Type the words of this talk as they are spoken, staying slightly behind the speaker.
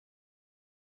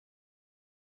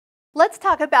Let's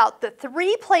talk about the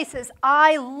 3 places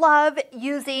I love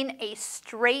using a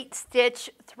straight stitch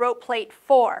throat plate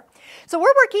for. So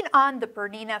we're working on the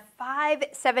BERNINA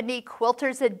 570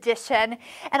 Quilters Edition,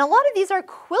 and a lot of these are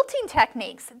quilting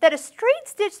techniques that a straight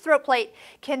stitch throat plate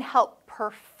can help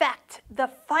perfect the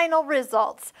final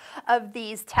results of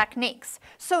these techniques.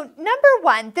 So number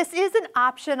 1, this is an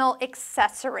optional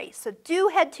accessory. So do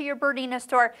head to your BERNINA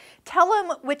store, tell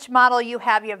them which model you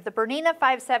have. You have the BERNINA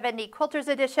 570 Quilters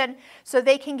Edition, so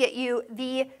they can get you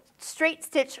the straight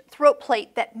stitch throat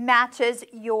plate that matches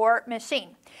your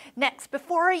machine. Next,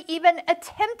 before I even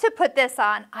attempt to put this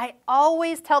on, I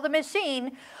always tell the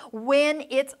machine when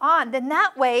it's on. Then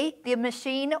that way the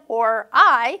machine or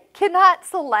I cannot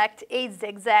select a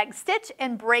zigzag stitch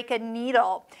and break a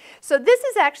needle. So this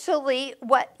is actually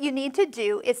what you need to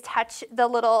do is touch the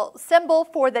little symbol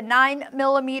for the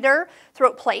 9mm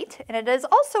throat plate, and it is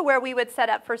also where we would set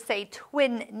up for, say,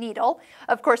 twin needle.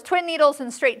 Of course, twin needles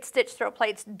and straight stitch throat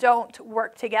plates don't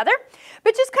work together,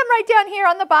 but just come right down here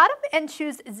on the bottom and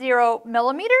choose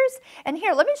 0mm. And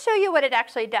here, let me show you what it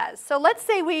actually does. So let's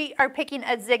say we are picking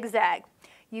a zigzag.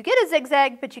 You get a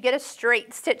zigzag, but you get a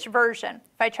straight stitch version.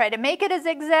 If I try to make it a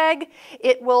zigzag,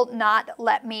 it will not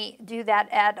let me do that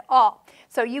at all.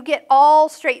 So you get all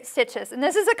straight stitches. And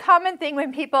this is a common thing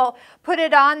when people put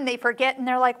it on, they forget, and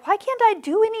they're like, why can't I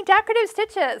do any decorative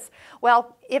stitches?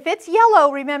 Well, if it's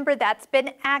yellow, remember that's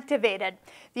been activated.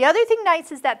 The other thing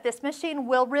nice is that this machine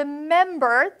will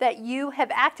remember that you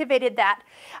have activated that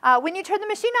when you turn the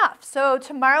machine off. So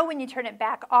tomorrow when you turn it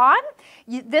back on,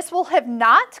 this will have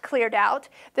not cleared out.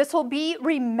 This will be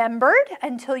remembered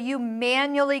until you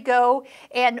manually go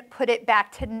and put it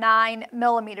back to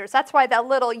 9mm. That's why that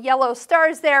little yellow star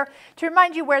is there to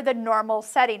remind you where the normal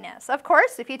setting is. Of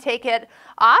course, if you take it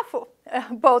off,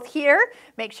 both here,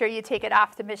 make sure you take it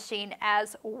off the machine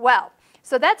as well.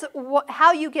 So that's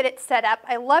how you get it set up.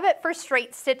 I love it for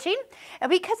straight stitching, and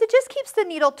because it just keeps the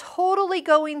needle totally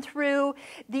going through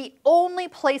the only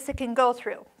place it can go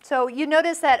through. So you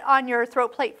notice that on your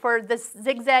throat plate for the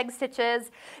zigzag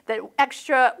stitches, the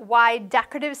extra wide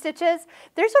decorative stitches,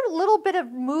 there's a little bit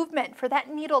of movement for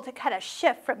that needle to kind of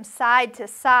shift from side to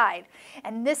side.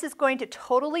 And this is going to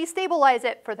totally stabilize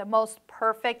it for the most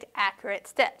perfect, accurate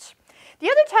stitch. The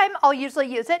other time I'll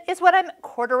usually use it is when I'm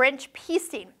 1/4"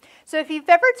 piecing. So if you've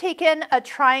ever taken a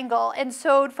triangle and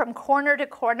sewed from corner to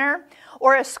corner,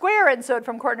 or a square and sewed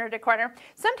from corner to corner,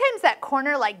 sometimes that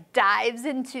corner like dives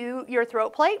into your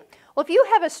throat plate. Well, if you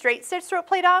have a straight stitch throat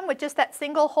plate on with just that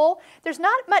single hole, there's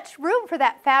not much room for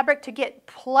that fabric to get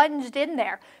plunged in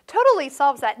there. Totally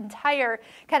solves that entire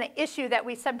kind of issue that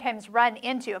we sometimes run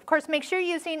into. Of course, make sure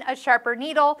you're using a sharper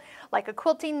needle, like a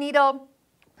quilting needle,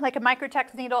 like a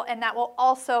microtex needle, and that will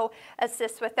also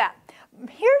assist with that.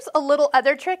 Here's a little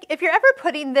other trick. If you're ever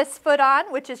putting this foot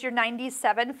on, which is your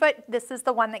 97 foot, this is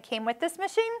the one that came with this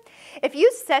machine. If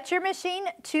you set your machine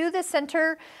to the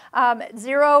center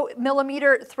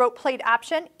 0mm throat plate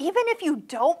option, even if you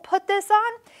don't put this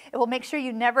on, it will make sure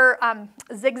you never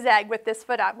zigzag with this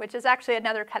foot on, which is actually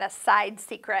another kind of side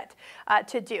secret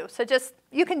to do. So just,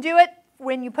 you can do it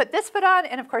when you put this foot on,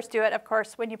 and of course do it, of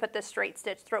course, when you put this straight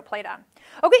stitch throat plate on.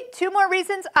 Okay, 2 more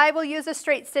reasons I will use a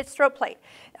straight stitch throat plate.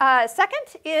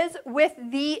 Second is with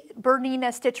the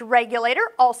BERNINA stitch regulator,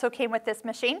 also came with this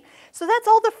machine. So that's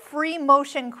all the free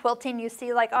motion quilting you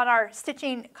see like on our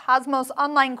Stitching Cosmos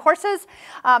online courses.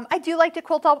 I do like to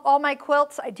quilt all my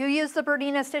quilts. I do use the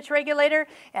BERNINA stitch regulator,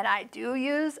 and I do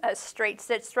use a straight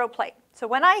stitch throat plate. So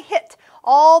when I hit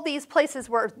all these places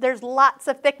where there's lots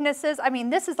of thicknesses, I mean,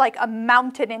 this is like a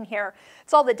mountain in here.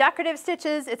 It's all the decorative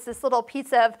stitches. It's this little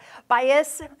piece of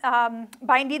bias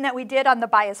binding that we did on the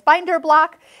bias binder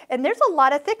block. And there's a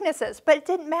lot of thicknesses, but it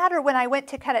didn't matter when I went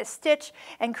to kind of stitch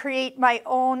and create my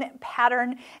own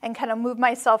pattern and kind of move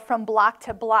myself from block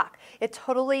to block. It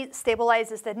totally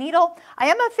stabilizes the needle. I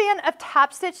am a fan of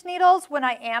top stitch needles when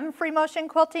I am free motion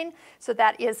quilting, so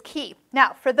that is key.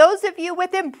 Now, for those of you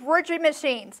with embroidery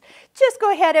machines, just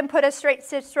go ahead and put a straight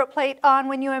stitch throat plate on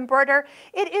when you embroider.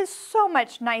 It is so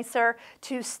much nicer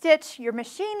to stitch. Your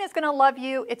machine is going to love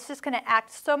you. It's just going to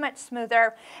act so much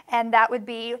smoother, and that would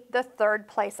be the 3rd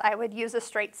place I would use a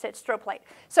straight stitch throat plate.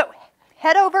 So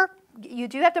head over. You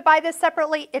do have to buy this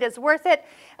separately. It is worth it,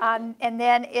 and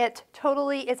then it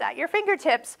totally is at your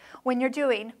fingertips when you're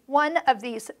doing one of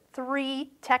these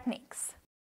 3 techniques.